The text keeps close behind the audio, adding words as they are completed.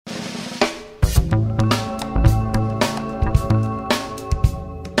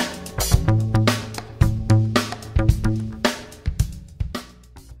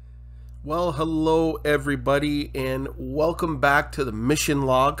Well, hello everybody, and welcome back to the mission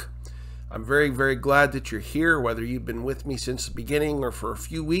log. I'm very glad that you're here, whether you've been with me since the beginning or for a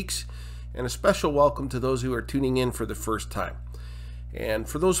few weeks, and a special welcome to those who are tuning in for the first time. And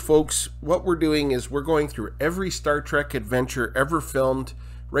for those folks, what we're doing is we're going through every Star Trek adventure ever filmed,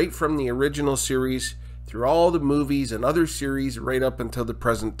 right from the original series through all the movies and other series right up until the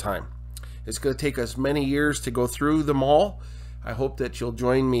present time. It's going to take us many years to go through them all. I hope that you'll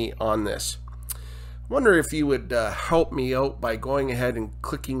join me on this. I wonder if you would help me out by going ahead and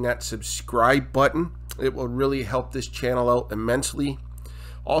clicking that subscribe button. It will really help this channel out immensely.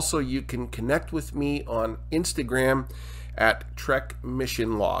 Also, you can connect with me on Instagram at Trek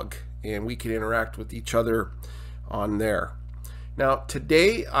Mission Log, and we can interact with each other on there. Now,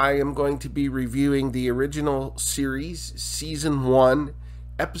 today I am going to be reviewing the original series, Season 1,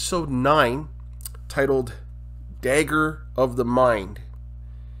 Episode 9, titled Dagger of the Mind.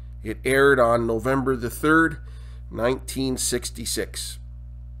 It aired on November the 3rd, 1966.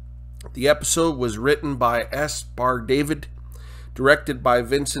 The episode was written by S. Bar David, directed by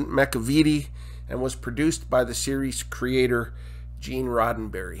Vincent McCoy, and was produced by the series creator Gene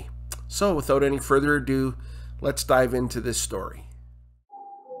Roddenberry. So, without any further ado, let's dive into this story.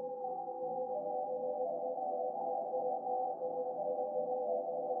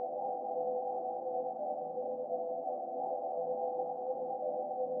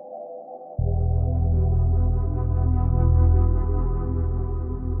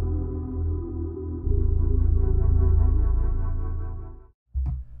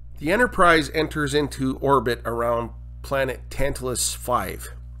 The Enterprise enters into orbit around planet Tantalus 5.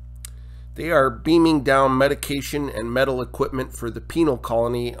 They are beaming down medication and metal equipment for the penal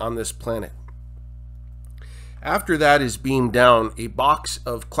colony on this planet. After that is beamed down, a box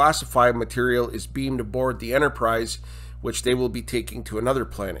of classified material is beamed aboard the Enterprise, which they will be taking to another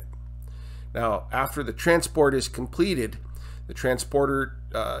planet. Now, after the transport is completed, the transporter,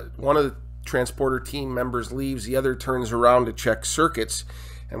 one of the transporter team members leaves, the other turns around to check circuits,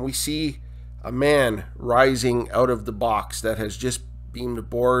 and we see a man rising out of the box that has just beamed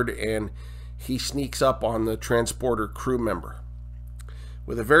aboard, and he sneaks up on the transporter crew member.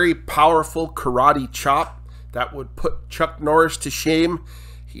 With a very powerful karate chop that would put Chuck Norris to shame,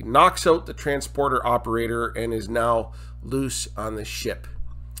 he knocks out the transporter operator and is now loose on the ship.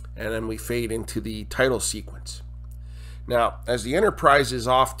 And then we fade into the title sequence. Now, as the Enterprise is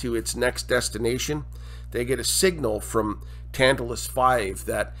off to its next destination, they get a signal from Tantalus 5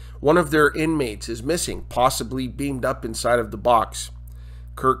 that one of their inmates is missing, possibly beamed up inside of the box.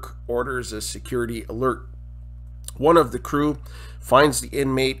 Kirk orders a security alert. One of the crew finds the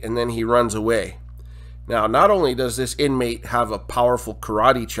inmate and then he runs away. Now, not only does this inmate have a powerful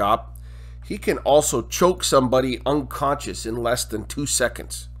karate chop, he can also choke somebody unconscious in less than 2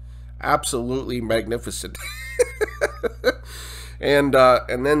 seconds. Absolutely magnificent. And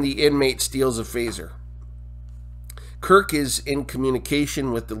then the inmate steals a phaser. Kirk is in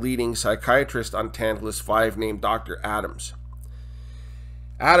communication with the leading psychiatrist on Tantalus 5 named Dr. Adams.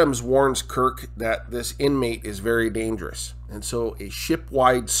 Adams warns Kirk that this inmate is very dangerous, and so a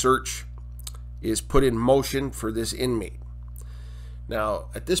ship-wide search is put in motion for this inmate. Now,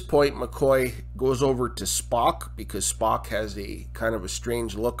 at this point, McCoy goes over to Spock because Spock has a kind of a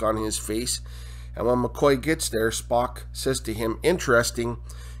strange look on his face, and when McCoy gets there, Spock says to him, "Interesting.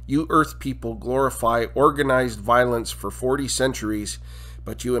 You Earth people glorify organized violence for 40 centuries,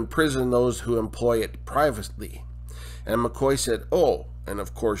 but you imprison those who employ it privately." And McCoy said, "Oh, and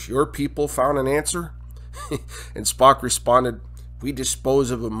of course your people found an answer?" And Spock responded, "We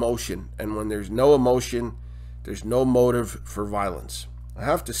dispose of emotion, and when there's no emotion, there's no motive for violence." I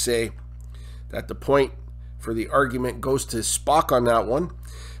have to say that the point for the argument goes to Spock on that one.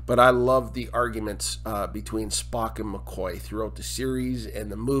 But I love the arguments between Spock and McCoy throughout the series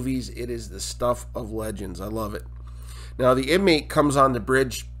and the movies. It is the stuff of legends. I love it. Now, the inmate comes on the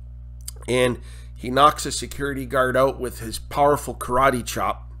bridge, and he knocks a security guard out with his powerful karate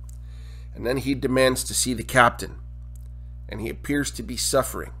chop. And then he demands to see the captain, and he appears to be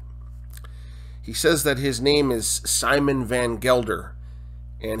suffering. He says that his name is Simon Van Gelder,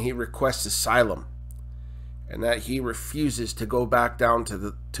 and he requests asylum, and that he refuses to go back down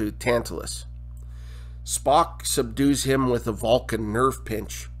to Tantalus. Spock subdues him with a Vulcan nerve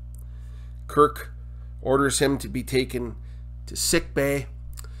pinch. Kirk orders him to be taken to sickbay,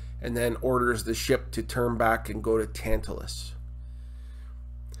 and then orders the ship to turn back and go to Tantalus.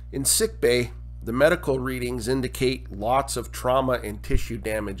 In sickbay, the medical readings indicate lots of trauma and tissue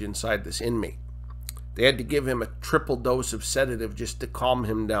damage inside this inmate. They had to give him a triple dose of sedative just to calm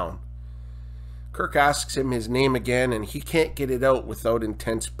him down. Kirk asks him his name again, and he can't get it out without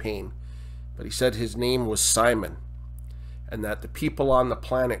intense pain. but he said his name was Simon, and that the people on the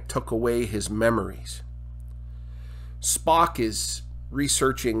planet took away his memories. Spock is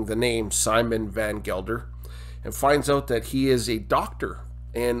researching the name Simon Van Gelder and finds out that he is a doctor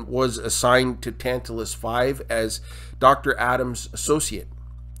and was assigned to Tantalus 5 as Dr. Adams' associate.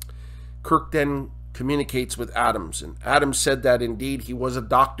 Kirk then communicates with Adams, and Adams said that indeed he was a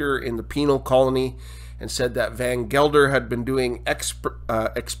doctor in the penal colony, and said that Van Gelder had been doing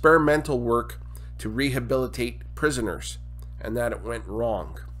experimental work to rehabilitate prisoners, and that it went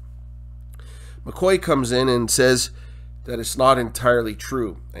wrong. McCoy comes in and says that it's not entirely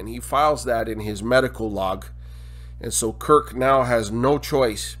true, and he files that in his medical log, and so Kirk now has no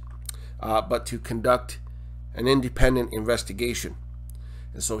choice but to conduct an independent investigation.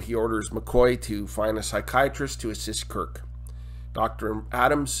 And so he orders McCoy to find a psychiatrist to assist Kirk. Dr.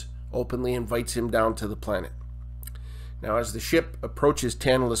 Adams openly invites him down to the planet. Now, as the ship approaches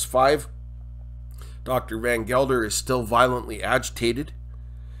Tantalus 5, Dr. Van Gelder is still violently agitated.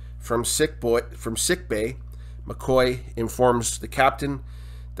 From sick bay, McCoy informs the captain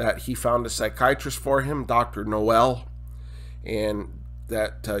that he found a psychiatrist for him, Dr. Noel, and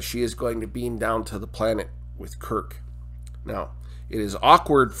that she is going to beam down to the planet with Kirk. Now, it is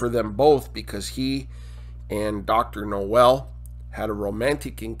awkward for them both because he and Dr. Noel had a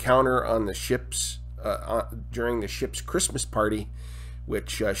romantic encounter on the ship's during the ship's Christmas party,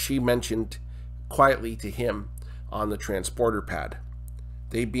 which she mentioned quietly to him on the transporter pad.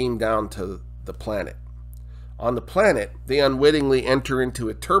 They beam down to the planet. On the planet, they unwittingly enter into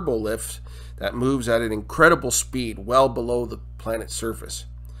a turbo lift that moves at an incredible speed well below the planet's surface.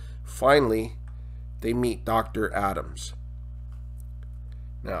 Finally, they meet Dr. Adams.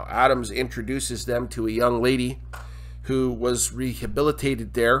 Now, Adams introduces them to a young lady who was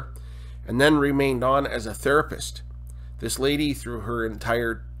rehabilitated there and then remained on as a therapist. This lady, through her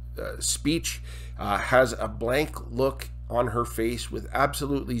entire speech, has a blank look on her face with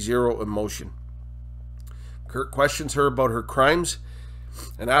absolutely zero emotion. Kirk questions her about her crimes,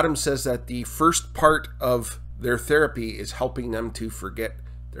 and Adams says that the first part of their therapy is helping them to forget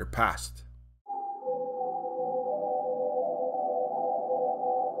their past.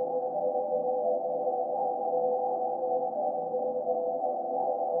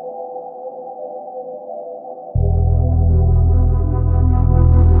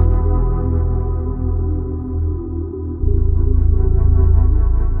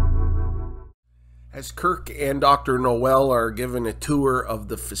 As Kirk and Dr. Noel are given a tour of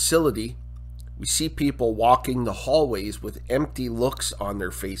the facility, we see people walking the hallways with empty looks on their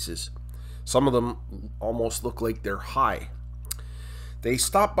faces. Some of them almost look like they're high. They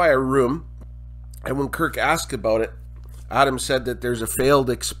stop by a room, and when Kirk asked about it, Adams said that there's a failed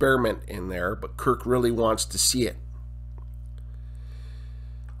experiment in there, but Kirk really wants to see it.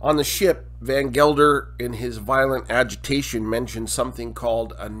 On the ship, Van Gelder, in his violent agitation, mentions something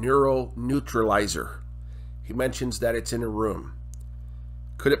called a neuroneutralizer. He mentions that it's in a room.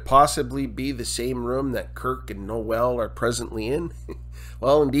 Could it possibly be the same room that Kirk and Noel are presently in?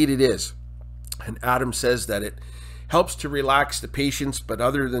 Well, indeed it is. And Adams says that it helps to relax the patients, but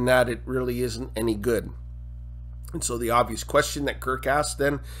other than that, it really isn't any good. And so the obvious question that Kirk asks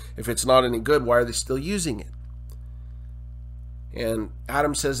then, if it's not any good, why are they still using it? And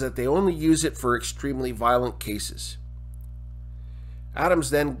Adams says that they only use it for extremely violent cases. Adams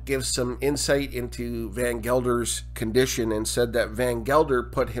then gives some insight into Van Gelder's condition and said that Van Gelder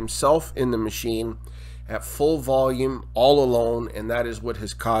put himself in the machine at full volume all alone, and that is what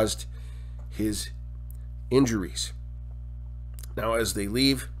has caused his injuries. Now, as they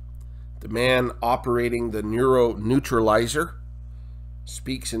leave, the man operating the neuroneutralizer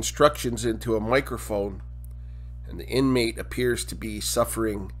speaks instructions into a microphone, and the inmate appears to be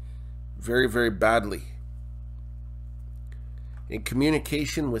suffering very, very badly. In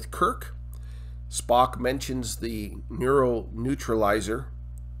communication with Kirk, Spock mentions the neuroneutralizer,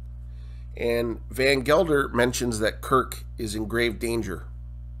 and Van Gelder mentions that Kirk is in grave danger.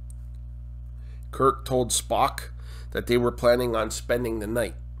 Kirk told Spock that they were planning on spending the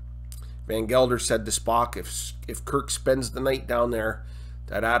night. Van Gelder said to Spock if Kirk spends the night down there,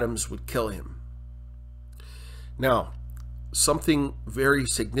 that Adams would kill him. Now, something very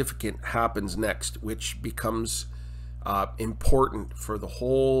significant happens next, which becomes important for the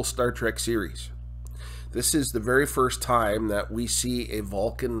whole Star Trek series. This is the very first time that we see a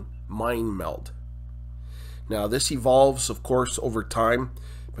Vulcan mind meld. Now, this evolves, of course, over time,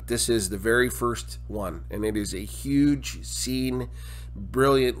 but this is the very first one, and it is a huge scene,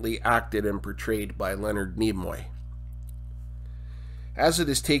 brilliantly acted and portrayed by Leonard Nimoy. As it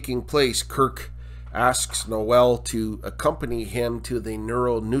is taking place, Kirk asks Noel to accompany him to the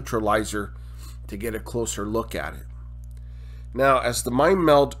neuroneutralizer to get a closer look at it. Now, as the mind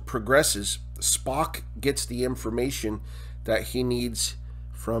meld progresses, Spock gets the information that he needs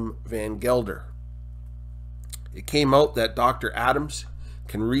from Van Gelder. It came out that Dr. Adams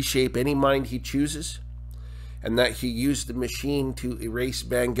can reshape any mind he chooses, and that he used the machine to erase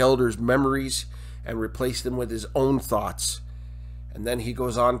Van Gelder's memories and replace them with his own thoughts. And then he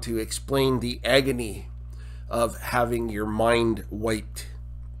goes on to explain the agony of having your mind wiped.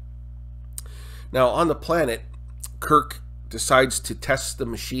 Now, on the planet, Kirk decides to test the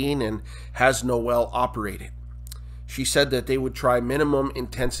machine and has Noelle operate it. She said that they would try minimum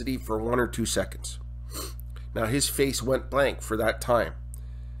intensity for 1 or 2 seconds. Now, his face went blank for that time.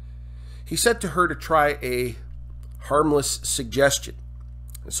 He said to her to try a harmless suggestion.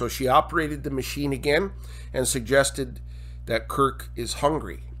 And so she operated the machine again and suggested that Kirk is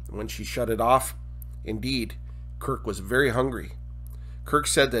hungry. When she shut it off, indeed, Kirk was very hungry. Kirk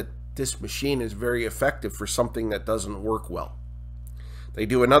said that this machine is very effective for something that doesn't work well. They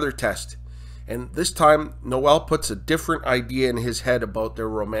do another test, and this time Noelle puts a different idea in his head about their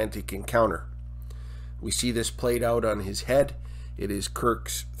romantic encounter. We see this played out on his head. It is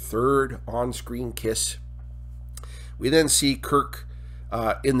Kirk's third on-screen kiss. We then see Kirk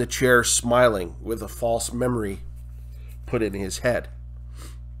in the chair smiling with a false memory put in his head.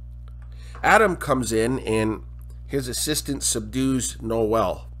 Adam comes in and his assistant subdues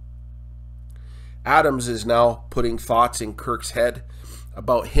Noelle. Adams is now putting thoughts in Kirk's head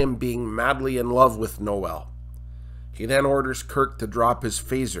about him being madly in love with Noelle. He then orders Kirk to drop his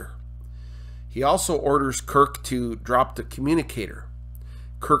phaser. He also orders Kirk to drop the communicator.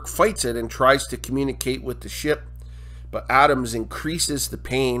 Kirk fights it and tries to communicate with the ship, but Adams increases the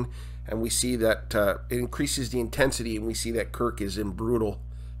pain, and we see that it increases the intensity, and we see that Kirk is in brutal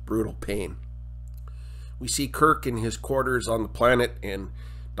pain. We see Kirk in his quarters on the planet, and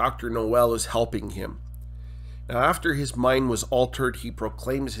Dr. Noelle is helping him. Now, after his mind was altered, he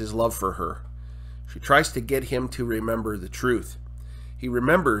proclaims his love for her. She tries to get him to remember the truth. He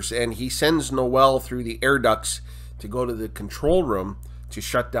remembers, and he sends Noelle through the air ducts to go to the control room to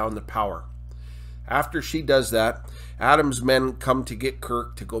shut down the power. After she does that, Adam's men come to get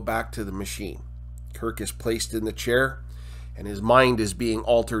Kirk to go back to the machine. Kirk is placed in the chair, and his mind is being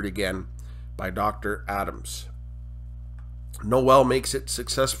altered again by Dr. Adams. Noelle makes it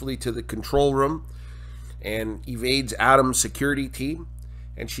successfully to the control room and evades Adam's security team,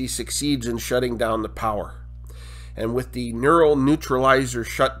 and she succeeds in shutting down the power. And with the neural neutralizer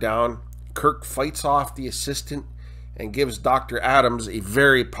shut down, Kirk fights off the assistant and gives Dr. Adams a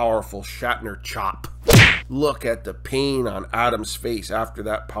very powerful Shatner chop. Look at the pain on Adams' face after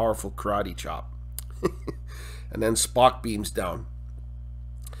that powerful karate chop. And then Spock beams down.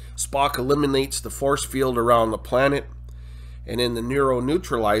 Spock eliminates the force field around the planet, and in the neural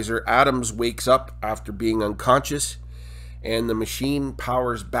neutralizer, Adams wakes up after being unconscious, and the machine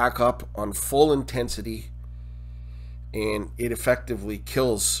powers back up on full intensity, and it effectively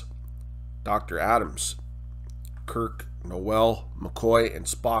kills Dr. Adams. Kirk, Noelle, McCoy, and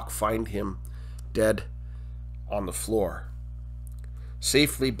Spock find him dead on the floor.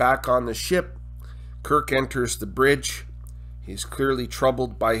 Safely back on the ship, Kirk enters the bridge. He's clearly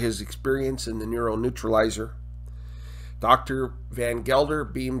troubled by his experience in the neural neutralizer. Dr. Van Gelder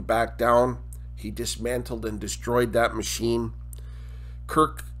beamed back down. He dismantled and destroyed that machine.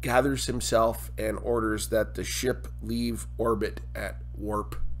 Kirk gathers himself and orders that the ship leave orbit at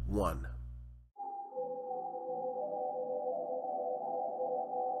warp 1.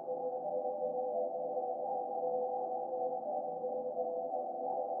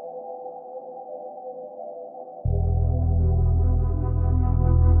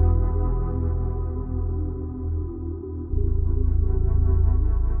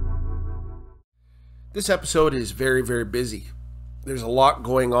 This episode is very, very busy. There's a lot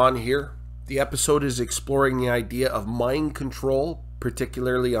going on here. The episode is exploring the idea of mind control,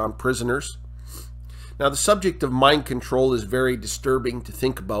 particularly on prisoners. Now, the subject of mind control is very disturbing to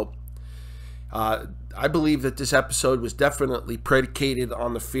think about. I believe that this episode was definitely predicated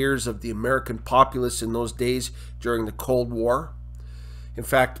on the fears of the American populace in those days during the Cold War. In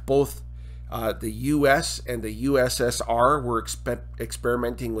fact, both the US and the USSR were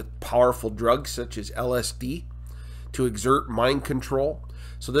experimenting with powerful drugs such as LSD to exert mind control.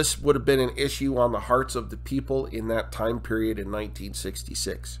 So this would have been an issue on the hearts of the people in that time period in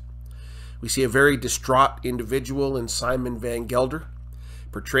 1966. We see a very distraught individual in Simon Van Gelder,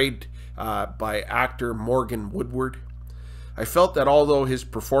 portrayed by actor Morgan Woodward. I felt that although his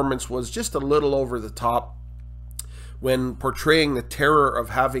performance was just a little over the top, when portraying the terror of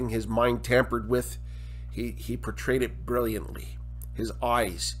having his mind tampered with, he portrayed it brilliantly. His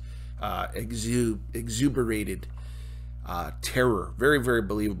eyes, exuberated terror. Very, very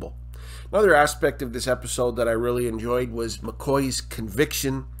believable. Another aspect of this episode that I really enjoyed was McCoy's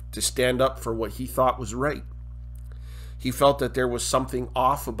conviction to stand up for what he thought was right. He felt that there was something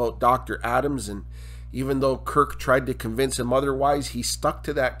off about Dr. Adams, and even though Kirk tried to convince him otherwise, he stuck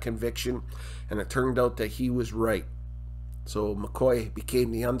to that conviction, and it turned out that he was right. So McCoy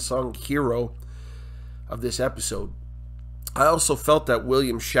became the unsung hero of this episode. I also felt that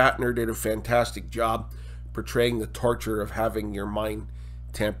William Shatner did a fantastic job portraying the torture of having your mind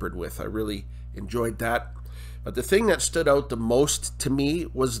tampered with. I really enjoyed that. But the thing that stood out the most to me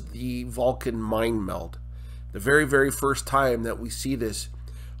was the Vulcan mind meld. The very, very first time that we see this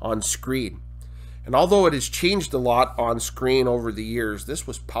on screen. And although it has changed a lot on screen over the years, this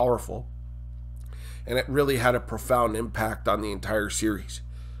was powerful. And it really had a profound impact on the entire series.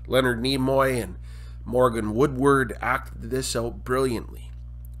 Leonard Nimoy and Morgan Woodward acted this out brilliantly.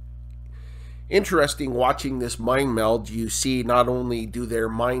 Interesting watching this mind meld, you see not only do their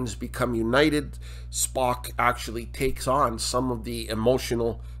minds become united, Spock actually takes on some of the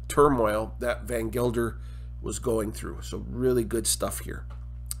emotional turmoil that Van Gelder was going through. So really good stuff here.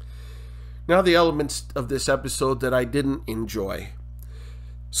 Now the elements of this episode that I didn't enjoy.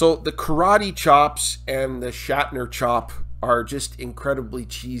 So the karate chops and the Shatner chop are just incredibly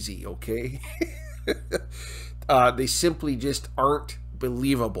cheesy, okay? They simply just aren't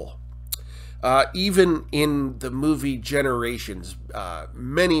believable. Even in the movie Generations,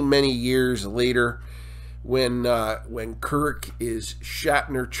 many, many years later, when Kirk is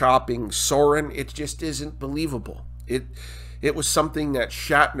Shatner chopping Soren, it just isn't believable. It was something that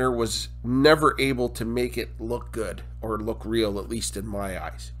Shatner was never able to make it look good or look real, at least in my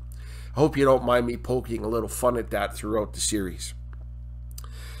eyes. I hope you don't mind me poking a little fun at that throughout the series.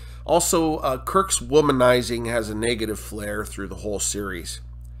 Also, Kirk's womanizing has a negative flair through the whole series.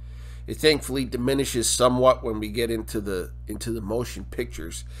 It thankfully diminishes somewhat when we get into the motion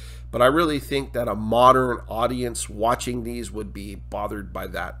pictures, but I really think that a modern audience watching these would be bothered by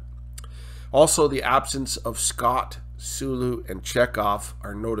that. Also, the absence of Scott, Sulu, and Chekhov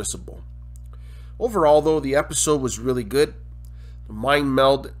are noticeable. Overall, though, the episode was really good. The mind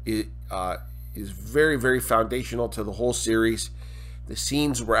meld is very, very foundational to the whole series. The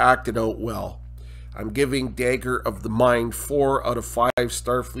scenes were acted out well. I'm giving Dagger of the Mind 4 out of 5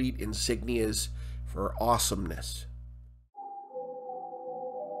 Starfleet insignias for awesomeness.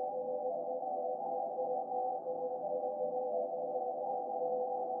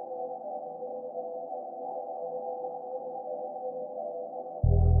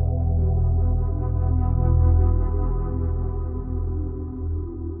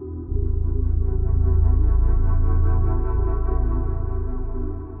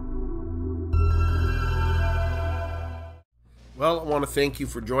 Well, I want to thank you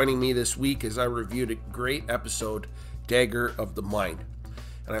for joining me this week as I reviewed a great episode, Dagger of the Mind,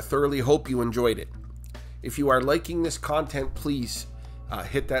 and I thoroughly hope you enjoyed it. If you are liking this content, please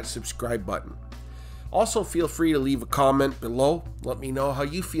hit that subscribe button. Also, feel free to leave a comment below. Let me know how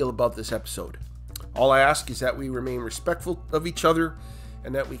you feel about this episode. All I ask is that we remain respectful of each other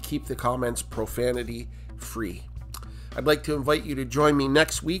and that we keep the comments profanity free. I'd like to invite you to join me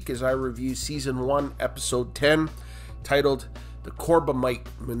next week as I review Season 1, Episode 10, titled The Corbomite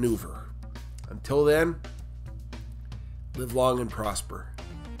Maneuver. Until then, live long and prosper.